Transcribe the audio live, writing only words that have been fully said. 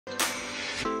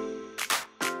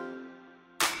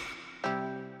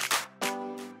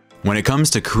When it comes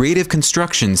to creative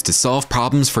constructions to solve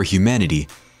problems for humanity,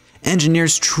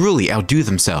 engineers truly outdo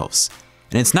themselves.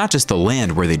 And it's not just the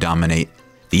land where they dominate.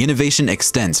 The innovation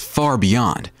extends far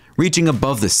beyond, reaching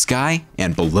above the sky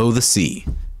and below the sea.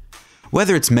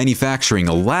 Whether it's manufacturing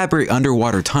elaborate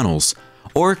underwater tunnels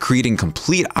or creating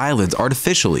complete islands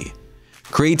artificially,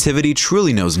 creativity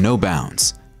truly knows no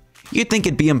bounds. You'd think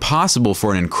it'd be impossible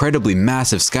for an incredibly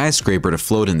massive skyscraper to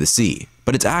float in the sea,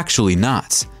 but it's actually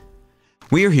not.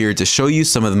 We are here to show you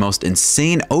some of the most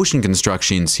insane ocean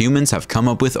constructions humans have come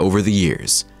up with over the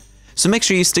years. So make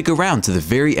sure you stick around to the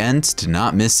very end to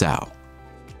not miss out.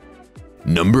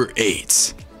 Number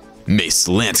 8.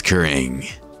 MAESLANTKERING.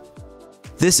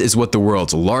 This is what the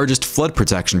world's largest flood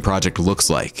protection project looks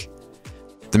like.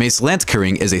 The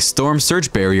MAESLANTKERING is a storm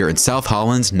surge barrier in South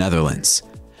Holland, Netherlands.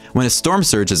 When a storm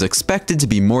surge is expected to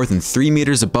be more than 3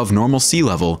 meters above normal sea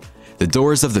level, the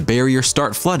doors of the barrier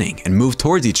start flooding and move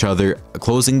towards each other,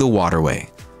 closing the waterway.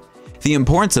 The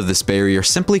importance of this barrier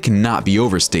simply cannot be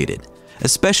overstated,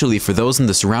 especially for those in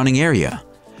the surrounding area.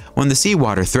 When the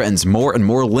seawater threatens more and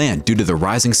more land due to the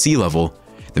rising sea level,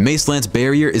 the MAESLANT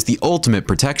barrier is the ultimate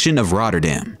protection of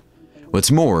Rotterdam.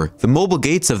 What's more, the mobile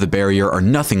gates of the barrier are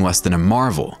nothing less than a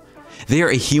marvel. They are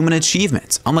a human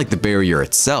achievement, unlike the barrier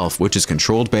itself, which is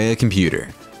controlled by a computer.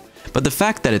 But the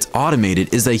fact that it's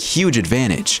automated is a huge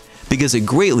advantage, because it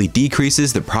greatly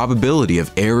decreases the probability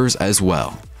of errors as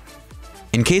well.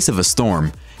 In case of a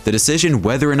storm, the decision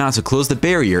whether or not to close the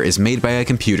barrier is made by a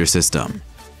computer system.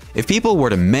 If people were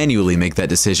to manually make that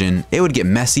decision, it would get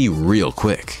messy real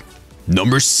quick.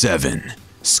 Number 7.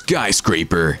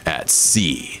 SKYSCRAPER at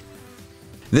sea.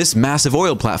 This massive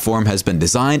oil platform has been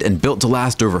designed and built to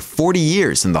last over 40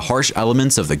 years in the harsh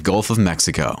elements of the Gulf of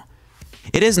Mexico.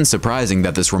 It isn't surprising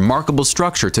that this remarkable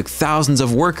structure took thousands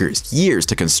of workers years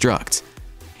to construct.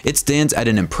 It stands at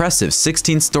an impressive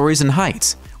 16 stories in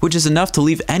height, which is enough to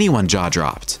leave anyone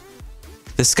jaw-dropped.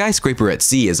 The skyscraper at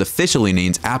sea is officially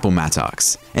named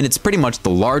Appomattox, and it's pretty much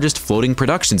the largest floating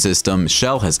production system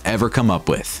Shell has ever come up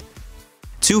with.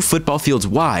 2 football fields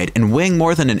wide and weighing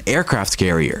more than an aircraft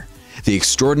carrier, the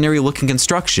extraordinary-looking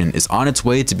construction is on its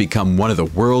way to become one of the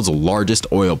world's largest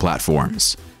oil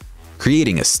platforms,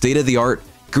 creating a state-of-the-art,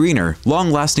 greener,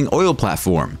 long-lasting oil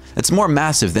platform that's more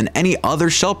massive than any other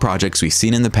Shell projects we've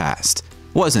seen in the past.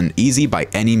 Wasn't easy by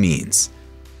any means.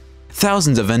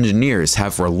 Thousands of engineers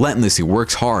have relentlessly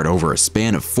worked hard over a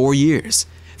span of 4 years,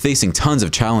 facing tons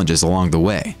of challenges along the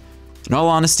way. In all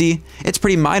honesty, it's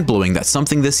pretty mind-blowing that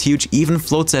something this huge even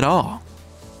floats at all.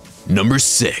 Number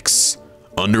 6.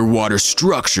 Underwater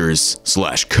structures /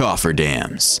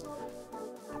 cofferdams.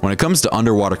 When it comes to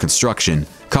underwater construction,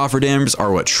 cofferdams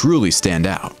are what truly stand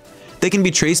out. They can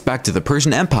be traced back to the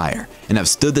Persian Empire and have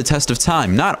stood the test of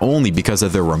time not only because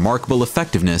of their remarkable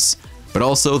effectiveness, but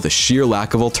also the sheer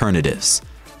lack of alternatives.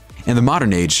 In the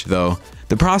modern age, though,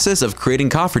 the process of creating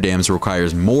cofferdams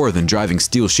requires more than driving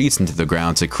steel sheets into the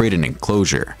ground to create an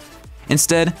enclosure.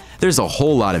 Instead, there's a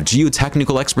whole lot of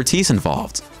geotechnical expertise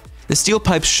involved. The steel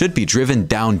pipes should be driven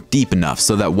down deep enough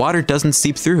so that water doesn't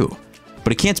seep through,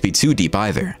 but it can't be too deep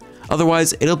either.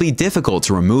 Otherwise, it'll be difficult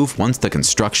to remove once the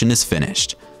construction is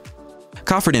finished.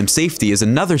 Cofferdam safety is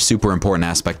another super important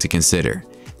aspect to consider.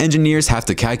 Engineers have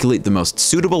to calculate the most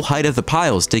suitable height of the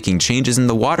piles, taking changes in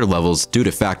the water levels due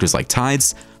to factors like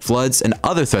tides, floods, and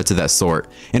other threats of that sort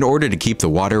in order to keep the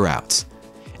water out.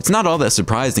 It's not all that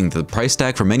surprising that the price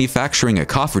tag for manufacturing a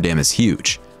cofferdam is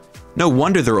huge. No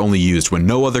wonder they're only used when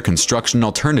no other construction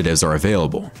alternatives are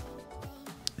available.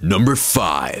 Number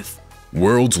 5.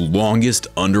 World's longest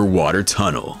underwater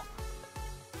tunnel.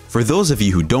 For those of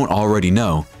you who don't already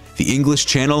know, the English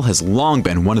Channel has long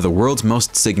been one of the world's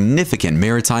most significant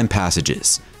maritime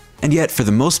passages, and yet for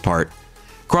the most part,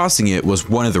 crossing it was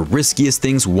one of the riskiest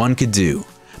things one could do,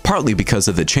 partly because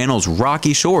of the channel's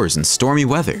rocky shores and stormy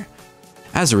weather.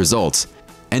 As a result,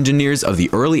 engineers of the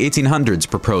early 1800s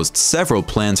proposed several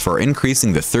plans for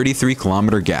increasing the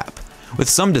 33-kilometer gap, with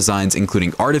some designs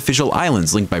including artificial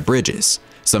islands linked by bridges,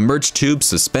 submerged tubes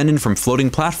suspended from floating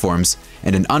platforms,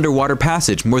 and an underwater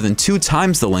passage more than 2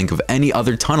 times the length of any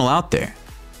other tunnel out there.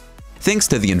 Thanks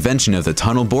to the invention of the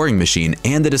tunnel boring machine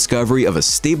and the discovery of a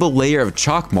stable layer of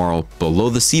chalk marl below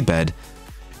the seabed,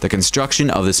 the construction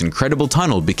of this incredible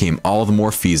tunnel became all the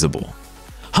more feasible.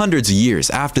 Hundreds of years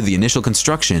after the initial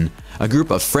construction, a group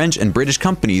of French and British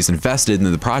companies invested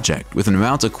in the project with an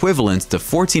amount equivalent to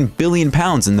 £14 billion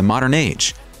in the modern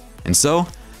age. And so,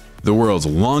 the world's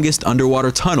longest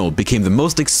underwater tunnel became the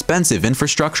most expensive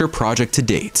infrastructure project to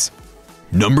date.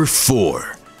 Number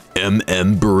 4.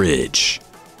 Bridge.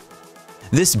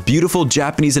 This beautiful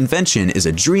Japanese invention is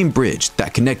a dream bridge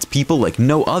that connects people like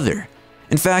no other.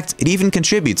 In fact, it even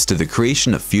contributes to the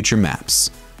creation of future maps.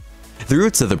 The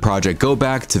roots of the project go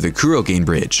back to the Kurogen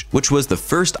Bridge, which was the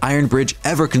first iron bridge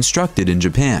ever constructed in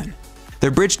Japan.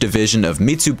 The bridge division of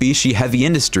Mitsubishi Heavy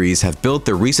Industries have built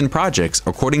their recent projects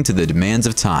according to the demands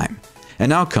of time. And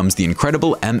now comes the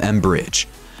incredible Bridge,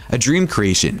 a dream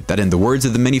creation that, in the words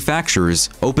of the manufacturers,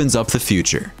 opens up the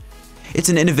future. It's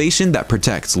an innovation that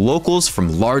protects locals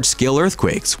from large-scale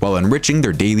earthquakes while enriching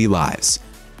their daily lives.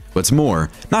 What's more,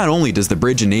 not only does the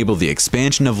bridge enable the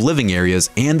expansion of living areas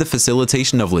and the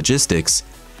facilitation of logistics,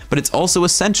 but it's also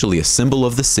essentially a symbol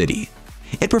of the city.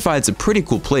 It provides a pretty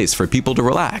cool place for people to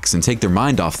relax and take their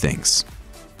mind off things.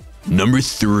 Number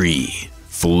 3.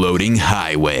 Floating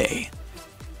Highway.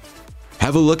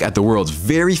 Have a look at the world's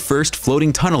very first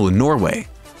floating tunnel in Norway.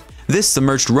 This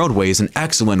submerged roadway is an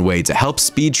excellent way to help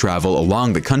speed travel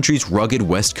along the country's rugged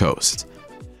west coast.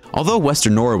 Although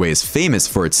Western Norway is famous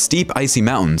for its steep icy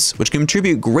mountains, which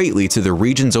contribute greatly to the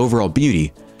region's overall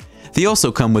beauty, they also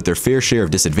come with their fair share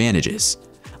of disadvantages.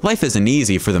 Life isn't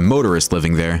easy for the motorists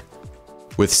living there.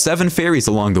 With 7 ferries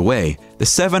along the way, the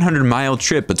 700-mile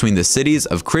trip between the cities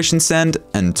of Kristiansand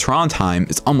and Trondheim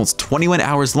is almost 21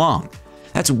 hours long.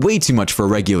 That's way too much for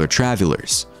regular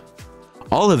travelers.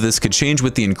 All of this could change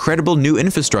with the incredible new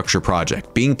infrastructure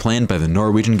project being planned by the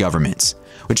Norwegian government,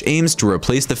 which aims to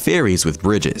replace the ferries with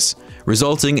bridges,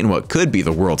 resulting in what could be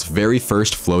the world's very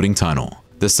first floating tunnel.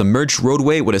 The submerged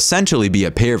roadway would essentially be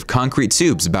a pair of concrete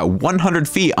tubes about 100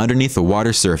 feet underneath the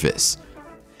water surface.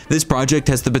 This project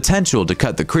has the potential to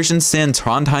cut the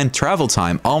Kristiansand-Trondheim travel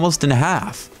time almost in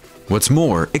half. What's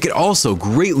more, it could also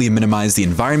greatly minimize the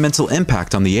environmental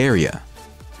impact on the area.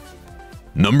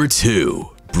 Number 2.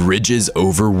 Bridges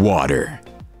over water.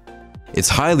 It's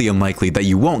highly unlikely that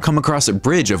you won't come across a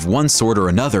bridge of one sort or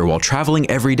another while traveling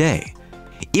every day.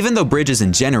 Even though bridges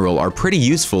in general are pretty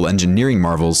useful engineering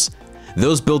marvels,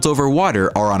 those built over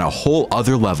water are on a whole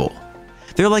other level.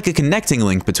 They're like a connecting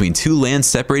link between two lands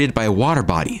separated by a water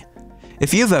body.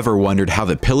 If you've ever wondered how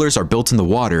the pillars are built in the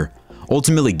water,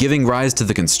 ultimately giving rise to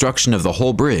the construction of the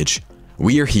whole bridge,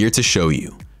 we are here to show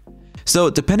you. So,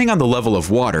 depending on the level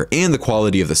of water and the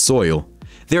quality of the soil,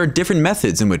 there are different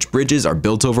methods in which bridges are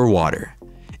built over water.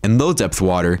 In low-depth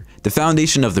water, the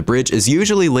foundation of the bridge is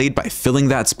usually laid by filling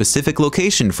that specific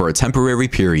location for a temporary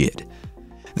period.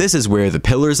 This is where the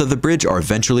pillars of the bridge are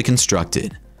eventually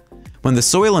constructed. When the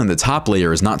soil in the top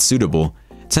layer is not suitable,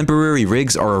 temporary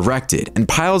rigs are erected and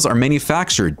piles are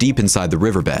manufactured deep inside the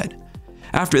riverbed.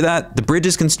 After that, the bridge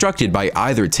is constructed by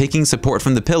either taking support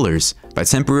from the pillars, by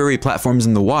temporary platforms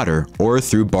in the water, or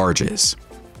through barges.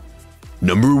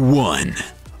 Number 1.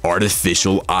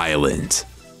 Artificial Island.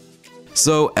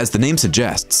 So, as the name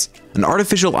suggests, an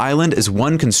artificial island is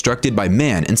one constructed by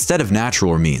man instead of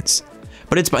natural means.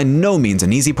 But it's by no means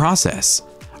an easy process.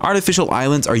 Artificial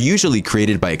islands are usually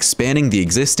created by expanding the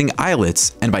existing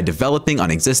islets and by developing on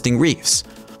existing reefs,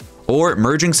 or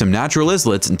merging some natural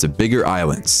islets into bigger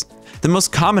islands. The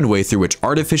most common way through which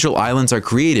artificial islands are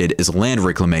created is land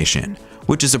reclamation,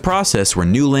 which is a process where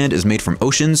new land is made from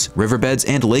oceans, riverbeds,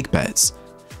 and lakebeds.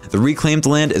 The reclaimed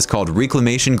land is called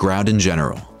reclamation ground in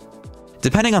general.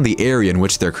 Depending on the area in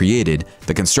which they're created,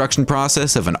 the construction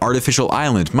process of an artificial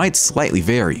island might slightly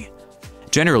vary.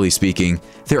 Generally speaking,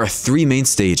 there are 3 main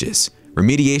stages: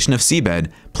 remediation of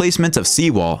seabed, placement of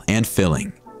seawall, and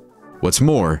filling. What's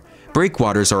more,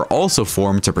 breakwaters are also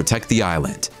formed to protect the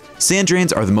island. Sand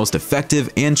drains are the most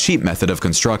effective and cheap method of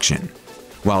construction,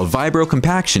 while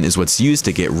vibrocompaction is what's used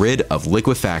to get rid of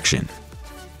liquefaction.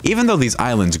 Even though these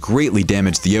islands greatly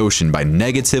damage the ocean by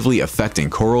negatively affecting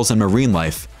corals and marine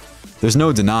life, there's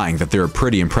no denying that they're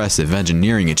pretty impressive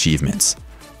engineering achievements.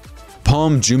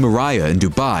 Palm Jumeirah in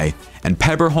Dubai and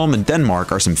Pebberholm in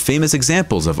Denmark are some famous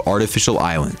examples of artificial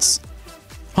islands.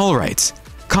 Alright,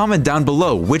 comment down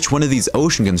below which one of these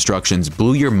ocean constructions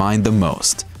blew your mind the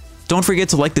most. Don't forget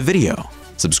to like the video,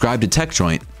 subscribe to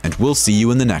TechJoint, and we'll see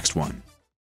you in the next one.